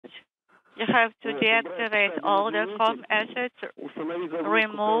You have to deactivate all the COM assets,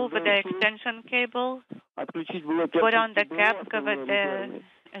 remove the extension cable, put on the cap, cover the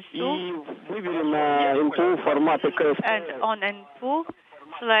S2, and on N2,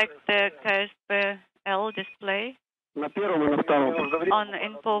 select the KSPL display on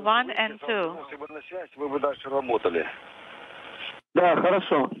info 1 and 2.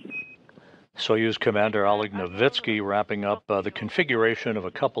 Soyuz Commander Oleg Novitsky wrapping up the configuration of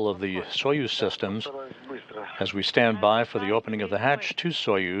a couple of the Soyuz systems as we stand by for the opening of the hatch to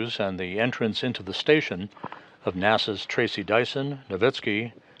Soyuz and the entrance into the station of NASA's Tracy Dyson,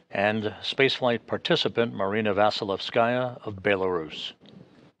 Novitsky, and spaceflight participant Marina Vasilevskaya of Belarus.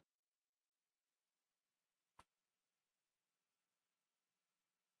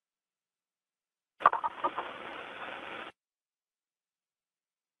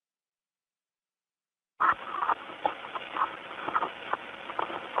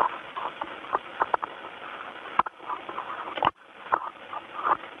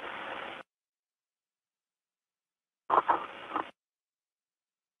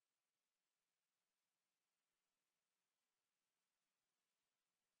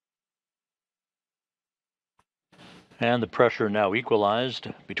 And the pressure now equalized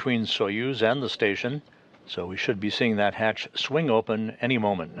between Soyuz and the station, so we should be seeing that hatch swing open any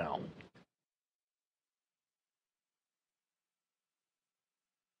moment now.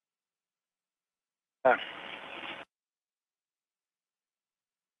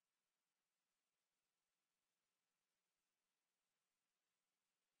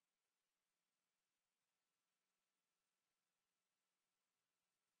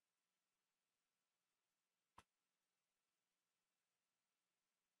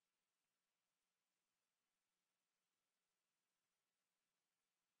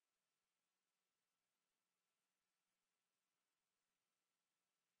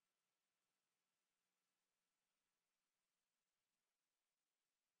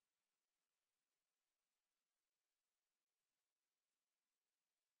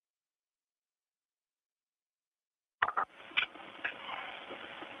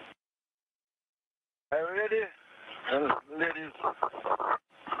 Are you ready? Ladies.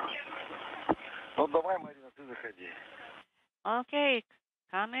 Ну давай, Марина, ты заходи. Okay,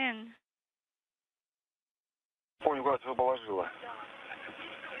 come in. Помню, куда ты его положила.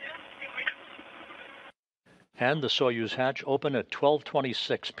 And the Soyuz hatch open at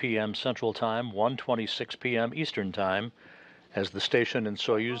 12:26 p.m. Central Time, 1:26 p.m. Eastern Time, as the station and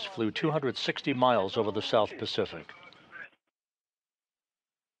Soyuz flew 260 miles over the South Pacific.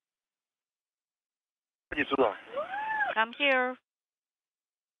 Come here.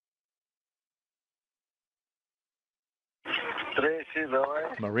 Tracy,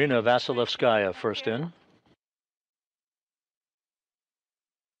 давай. Marina Vasilevskaya first in.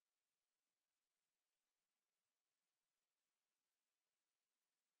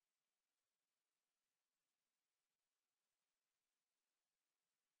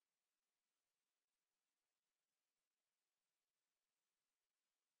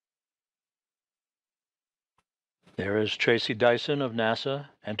 There is Tracy Dyson of NASA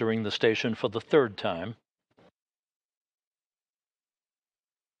entering the station for the third time.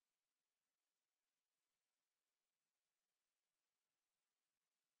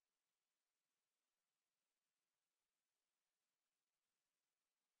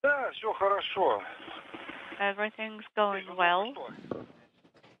 Да, все хорошо. Everything's going well.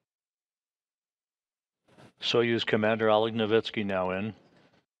 Soyuz Commander Oleg Novitsky now in.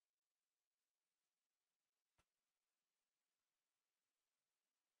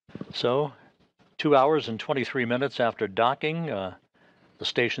 So, 2 hours and 23 minutes after docking, the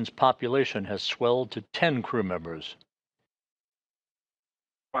station's population has swelled to 10 crew members.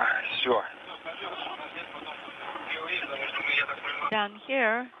 Все. Down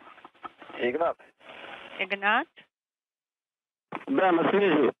here. Игнат. Ignat, Да, на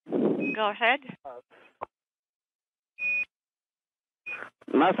связи. go ahead.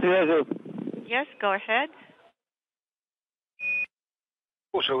 На связи. Yes, go ahead.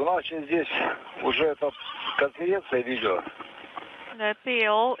 Слушай, у нас здесь уже эта конференция видео. The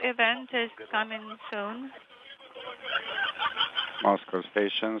PO event is coming soon. Moscow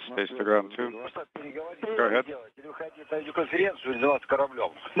Station, Space to Ground 2. Go ahead.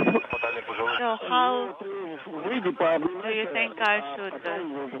 So how do you think I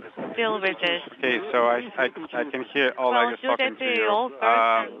should deal with this? Okay, so I can hear Oleg is do talking the to you. PO first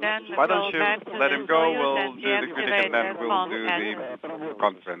and then Why go don't you back to let the him go? Soyuz We'll and do the critic and then deactivate the we'll COM do assets. the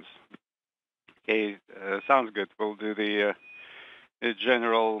conference. Okay, sounds good. We'll do the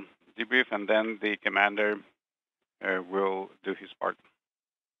general debrief and then the commander will do his part.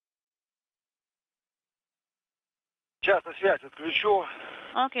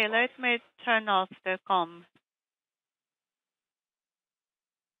 Okay, let me turn off the comm.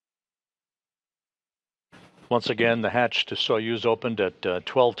 Once again, the hatch to Soyuz opened at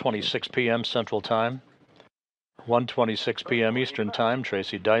 12:26 p.m. Central Time. 1:26 p.m. Eastern Time.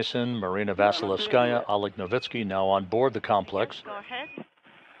 Tracy Dyson, Marina Vasilevskaya, Oleg Novitsky now on board the complex. Go ahead.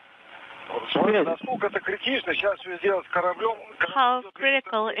 How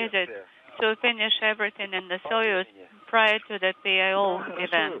critical is it to finish everything in the Soyuz prior to the PAO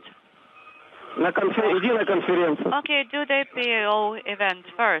event? Okay, do the PAO event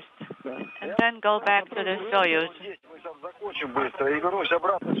first, and then go back to the Soyuz.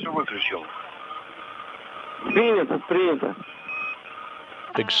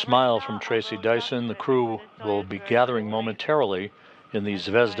 Big smile from Tracy Dyson. The crew will be gathering momentarily in the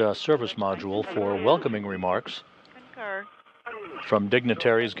Zvezda service module for welcoming remarks from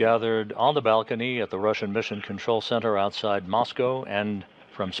dignitaries gathered on the balcony at the Russian Mission Control Center outside Moscow, and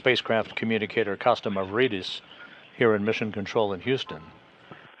from spacecraft communicator Kosta Mavridis here in Mission Control in Houston.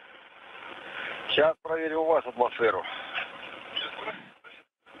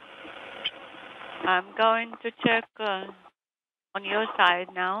 I'm going to check on your side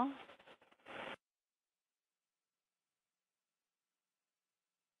now.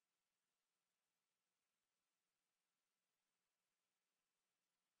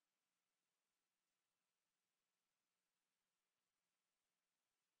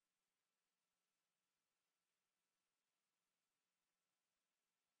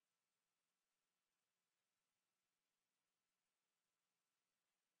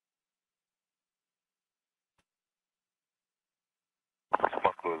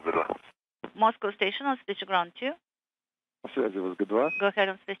 Moscow station on station ground 2. Go ahead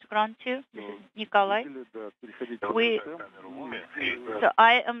on station ground 2. This is Nikolai. So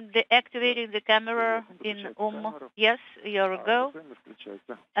I am deactivating the camera in Yes, you're a go.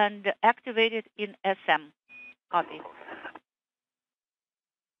 And activate it in SM. Copy.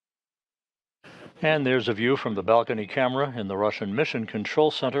 And there's a view from the balcony camera in the Russian Mission Control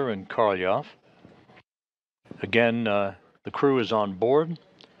Center in Korolyov. Again, the crew is on board.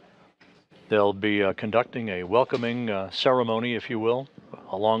 They'll be conducting a welcoming ceremony, if you will,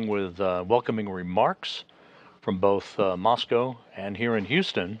 along with welcoming remarks from both Moscow and here in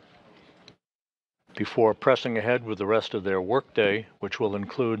Houston, before pressing ahead with the rest of their workday, which will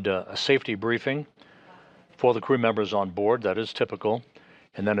include a safety briefing for the crew members on board. That is typical.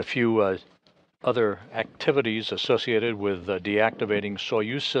 And then a few other activities associated with deactivating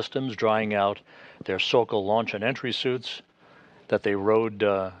Soyuz systems, drying out their Sokol launch and entry suits that they rode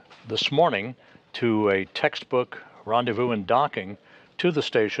this morning to a textbook rendezvous and docking to the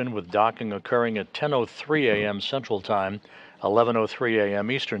station, with docking occurring at 10:03 a.m. Central Time, 11:03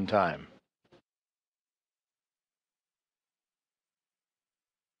 a.m. Eastern Time.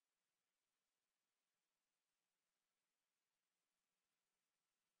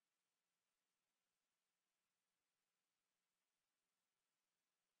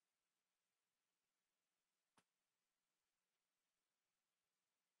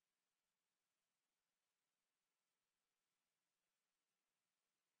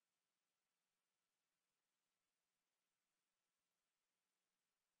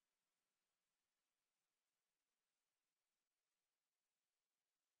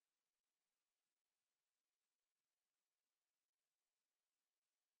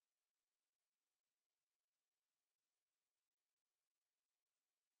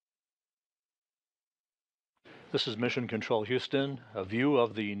 This is Mission Control Houston, a view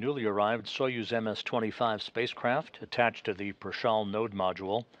of the newly arrived Soyuz MS-25 spacecraft attached to the Prishal node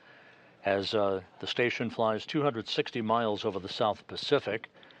module as the station flies 260 miles over the South Pacific.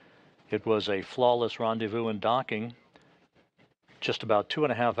 It was a flawless rendezvous and docking just about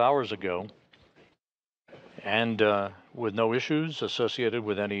 2.5 hours ago, and with no issues associated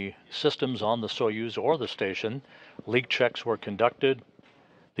with any systems on the Soyuz or the station. Leak checks were conducted.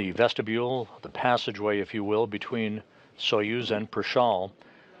 The vestibule, the passageway, if you will, between Soyuz and Prishal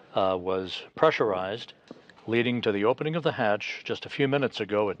was pressurized, leading to the opening of the hatch just a few minutes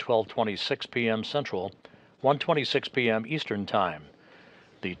ago at 12:26 p.m. Central, 1:26 p.m. Eastern Time.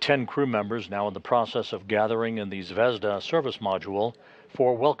 The 10 crew members now in the process of gathering in the Zvezda service module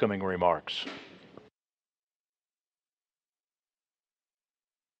for welcoming remarks.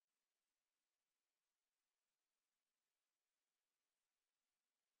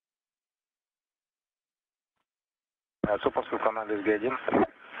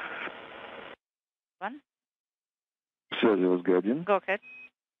 One. Go ahead.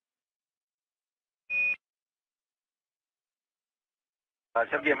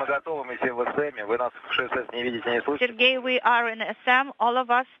 Сергей, мы готовы, мы все в СМ, вы нас в ШСС не видите, не слышите? Sergey, we are in SM, all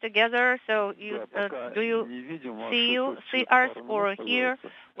of us together. So you, do you see us or hear?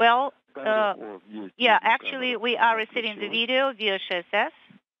 Well, yeah, actually, we are receiving the video via SHSS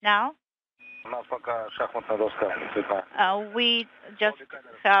now. У нас пока шахматная доска цветная. We just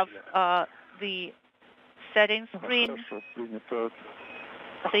have the setting screen,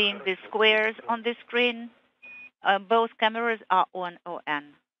 seeing the squares on the screen. Both cameras are on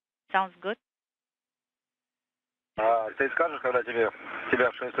ON. Sounds good? Ты скажешь, когда тебя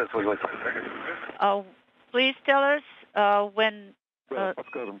в ШСС вызвать? Please tell us when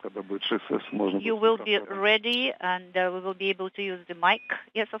you will be ready and we will be able to use the mic.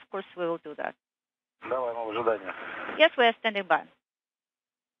 Yes, of course, we will do that. Давай, мы в ожидании. Yes, we are standing by.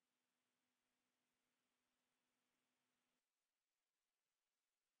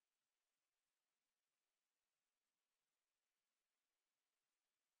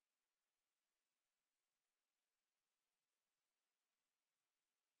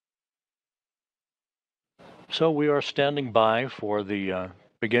 So we are standing by for the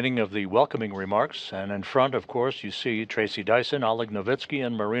beginning of the welcoming remarks, and in front, of course, you see Tracy Dyson, Oleg Novitsky,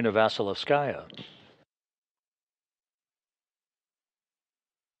 and Marina Vasilevskaya.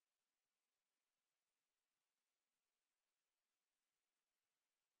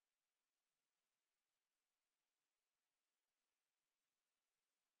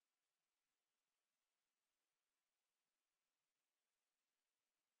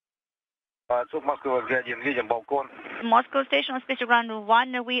 Moscow Station on spacecraft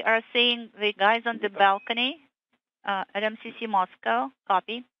 1, we are seeing the guys on the balcony at MCC Moscow.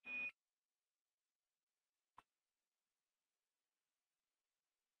 Copy.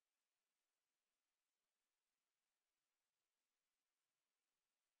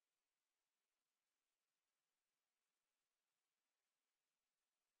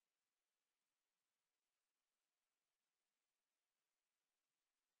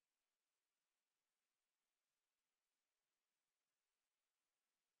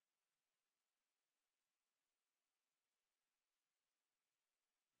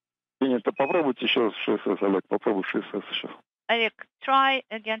 Попробуйте еще раз ШСС, Олег, попробуй ШСС еще. Олег, try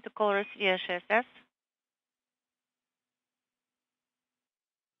again to call us via SHSS.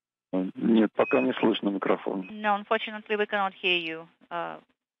 Нет, пока не слышно микрофон. No, unfortunately, we cannot hear you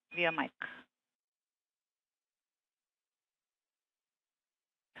via mic.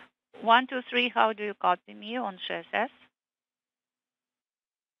 1, 2, 3, how do you copy me on SHSS?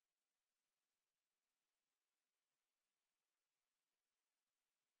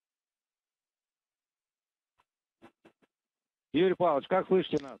 Юрий Павлович, как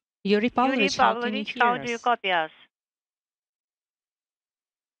слышите нас? Yuri Pavlovich, how can you how hear do you us? copy us?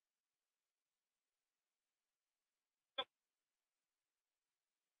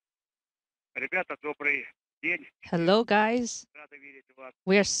 Ребята, добрый день. Hello, guys.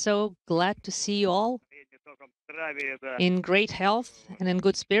 We are so glad to see you all in great health and in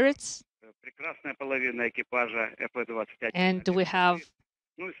good spirits. And we have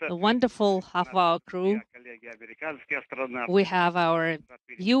a wonderful half of our crew. We have our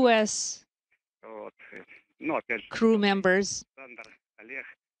US crew members,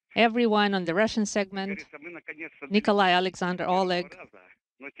 everyone on the Russian segment, Nikolai, Alexander, Oleg.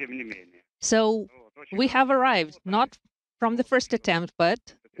 So we have arrived, not from the first attempt,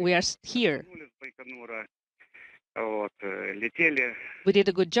 but we are here. We did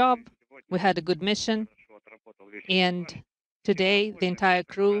a good job. We had a good mission. And today, the entire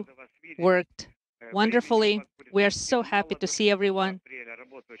crew worked wonderfully. We are so happy to see everyone.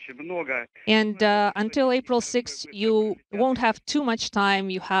 And until April 6th, you won't have too much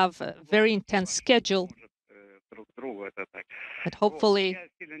time. You have a very intense schedule. But hopefully,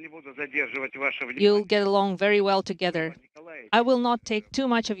 you'll get along very well together. I will not take too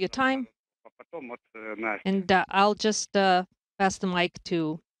much of your time. And I'll just pass the mic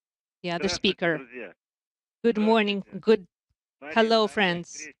to the other speaker. Good morning. Hello,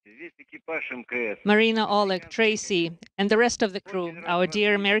 friends. Marina, Oleg, Tracy, and the rest of the crew, our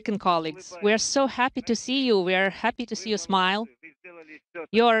dear American colleagues. We are so happy to see you. We are happy to see you smile.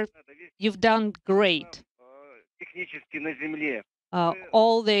 You've done great.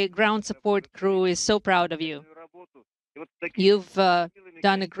 All the ground support crew is so proud of you. You've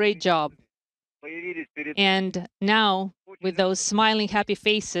done a great job. And now, with those smiling, happy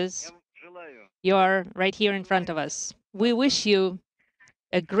faces, you're right here in front of us. We wish you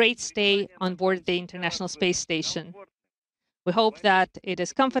a great stay on board the International Space Station. We hope that it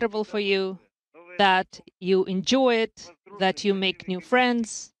is comfortable for you, that you enjoy it, that you make new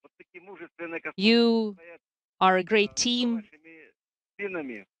friends. You are a great team.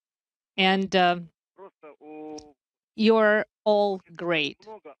 And you're all great.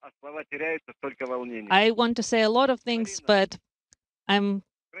 I want to say a lot of things, but I'm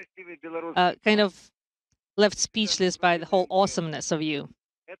kind of left speechless by the whole awesomeness of you.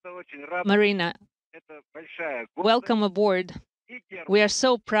 Marina, welcome aboard. We are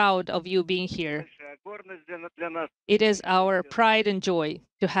so proud of you being here. It is our pride and joy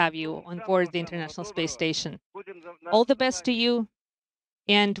to have you on board the International Space Station. All the best to you,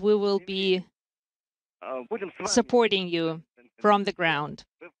 and we will be supporting you from the ground.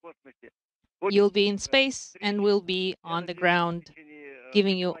 You'll be in space, and we'll be on the ground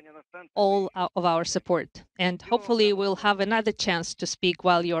giving you all of our support. And hopefully we'll have another chance to speak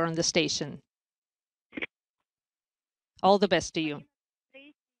while you're on the station. All the best to you.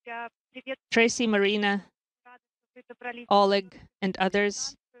 Tracy, Marina, Oleg, and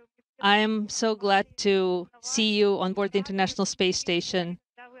others, I am so glad to see you on board the International Space Station.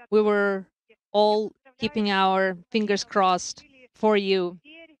 We were all keeping our fingers crossed for you.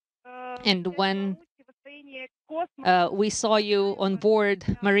 And when we saw you on board,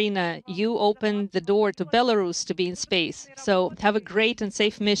 Marina, you opened the door to Belarus to be in space. So have a great and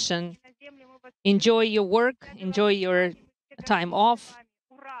safe mission. Enjoy your work. Enjoy your time off.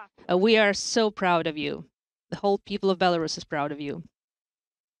 We are so proud of you. The whole people of Belarus is proud of you.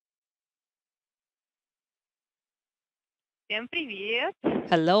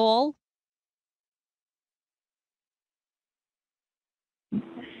 Hello, all.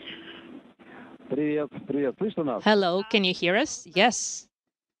 Hello, can you hear us? Yes.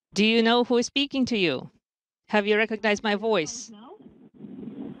 Do you know who is speaking to you? Have you recognized my voice?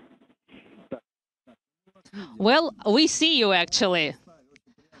 Well, we see you actually.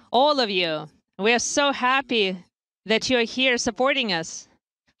 All of you. We are so happy that you're here supporting us.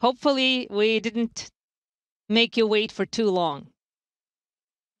 Hopefully, we didn't make you wait for too long.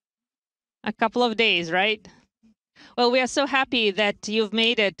 A couple of days, right? Well, we are so happy that you've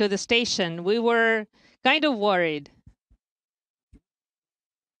made it to the station. We were kind of worried.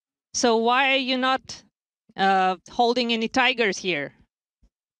 So why are you not holding any tigers here?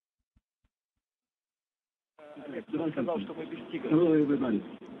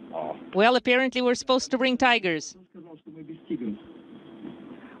 Well, apparently we're supposed to bring tigers.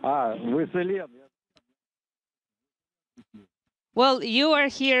 Well, you are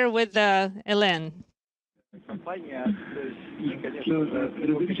here with Elen.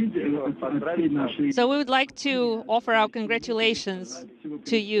 So we would like to offer our congratulations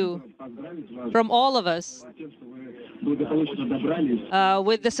to you from all of us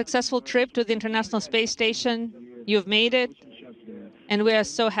with the successful trip to the International Space Station. You've made it, and we are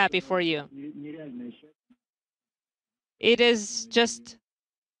so happy for you. It is just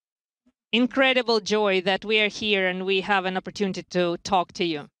incredible joy that we are here and we have an opportunity to talk to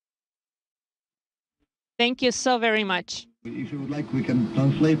you. Thank you so very much. If you would like, we can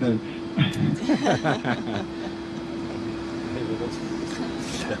translate it.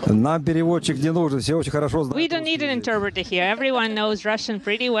 We don't need an interpreter here. Everyone knows Russian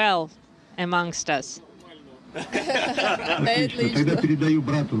pretty well amongst us.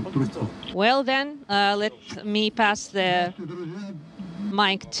 Well then, let me pass the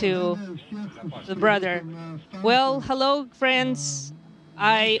mic to the brother. Well, hello, friends.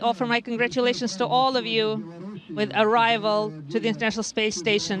 I offer my congratulations to all of you with arrival to the International Space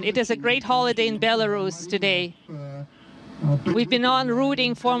Station. It is a great holiday in Belarus today. We've been on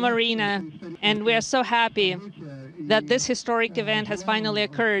rooting for Marina, and we are so happy that this historic event has finally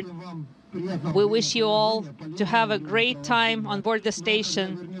occurred. We wish you all to have a great time on board the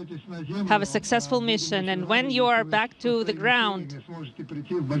station, have a successful mission, and when you are back to the ground,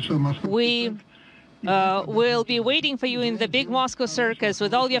 we will be waiting for you in the big Moscow circus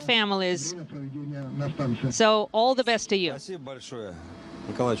with all your families. So all the best to you.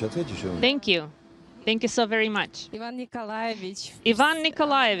 Thank you. Thank you so very much. Ivan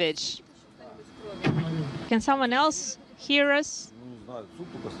Nikolaevich. Can someone else hear us?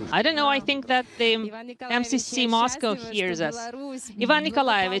 I don't know, I think that the MCC Moscow hears us. Ivan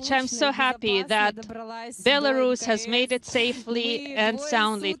Nikolaevich, I'm so happy that Belarus has made it safely and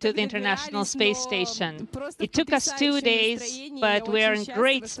soundly to the International Space Station. It took us 2 days, but we are in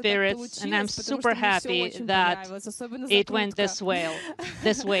great spirits, and I'm super happy that it went this way.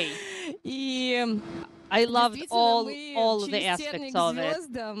 I loved all the aspects of it.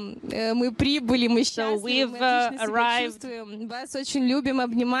 So we've arrived to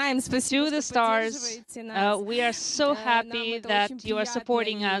the stars. We are so happy that you are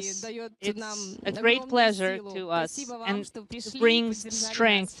supporting us. It's a great pleasure to us, and it brings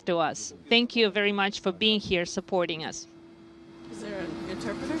strength to us. Thank you very much for being here supporting us. Is there an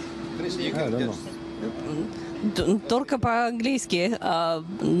interpreter? Только по-английски,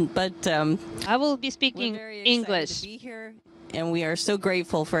 but I will be speaking we're very English. excited to be here, and we are so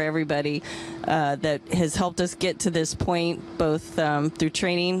grateful for everybody that has helped us get to this point, both through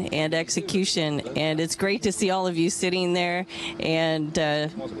training and execution. And it's great to see all of you sitting there, and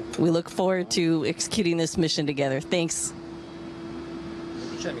we look forward to executing this mission together. Thanks.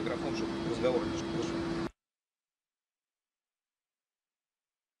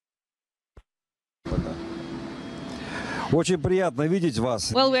 Очень приятно видеть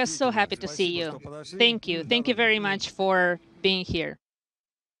вас. Well, we are so happy to see you. Thank you. Thank you very much for being here,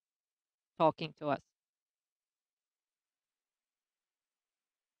 talking to us.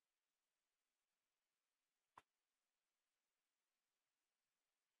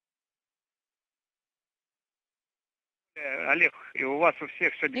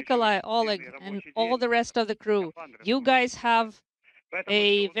 Nikolai, Oleg, and all the rest of the crew, you guys have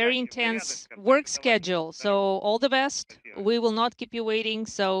a very intense work schedule, so all the best. We will not keep you waiting,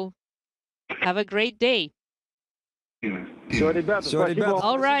 so have a great day.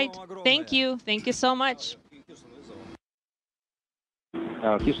 All right. Thank you. Thank you so much.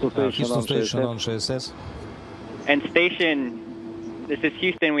 Houston Station on ISS. And station, this is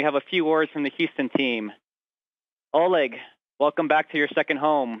Houston. We have a few words from the Houston team. Oleg, welcome back to your second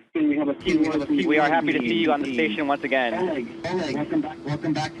home. We are happy to see you on the station once again. Oleg,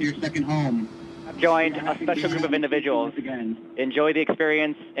 welcome back to your second home. I've joined a special group of individuals. Enjoy the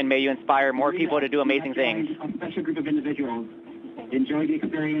experience, and may you inspire more people to do amazing things. Enjoy the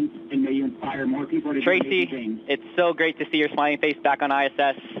experience, and may you inspire more people to do amazing things. Tracy, it's so great to see your smiling face back on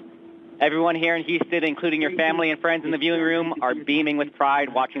ISS. Everyone here in Houston, including your family and friends in the viewing room, are beaming with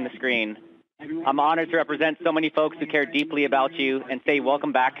pride watching the screen. I'm honored to represent so many folks who care deeply about you and say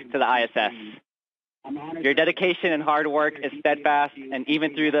welcome back to the ISS. Your dedication and hard work is steadfast, and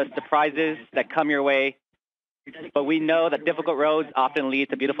even through the surprises that come your way, but we know that difficult roads often lead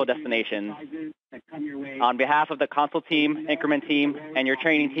to beautiful destinations. On behalf of the console team, increment team, and your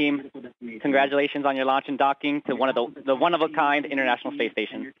training team, congratulations on your launch and docking to one of the one-of-a-kind International Space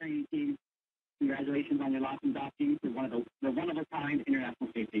Station. Congratulations on your launch and docking to one of the one-of-a-kind International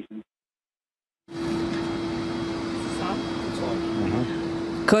Space Station.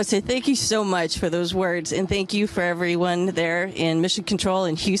 Kostya, thank you so much for those words, and thank you for everyone there in Mission Control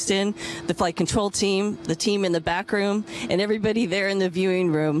in Houston, the flight control team, the team in the back room, and everybody there in the viewing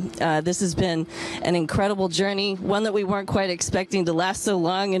room. This has been an incredible journey, one that we weren't quite expecting to last so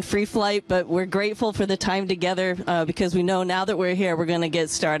long in free flight, but we're grateful for the time together because we know now that we're here, we're going to get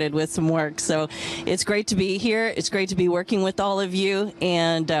started with some work. So it's great to be here. It's great to be working with all of you,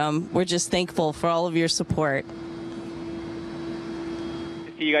 and we're just thankful for all of your support.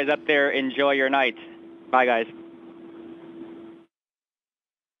 See you guys up there. Enjoy your night. Bye, guys.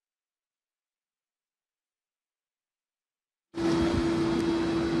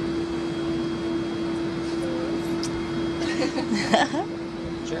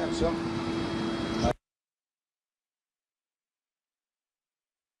 Все.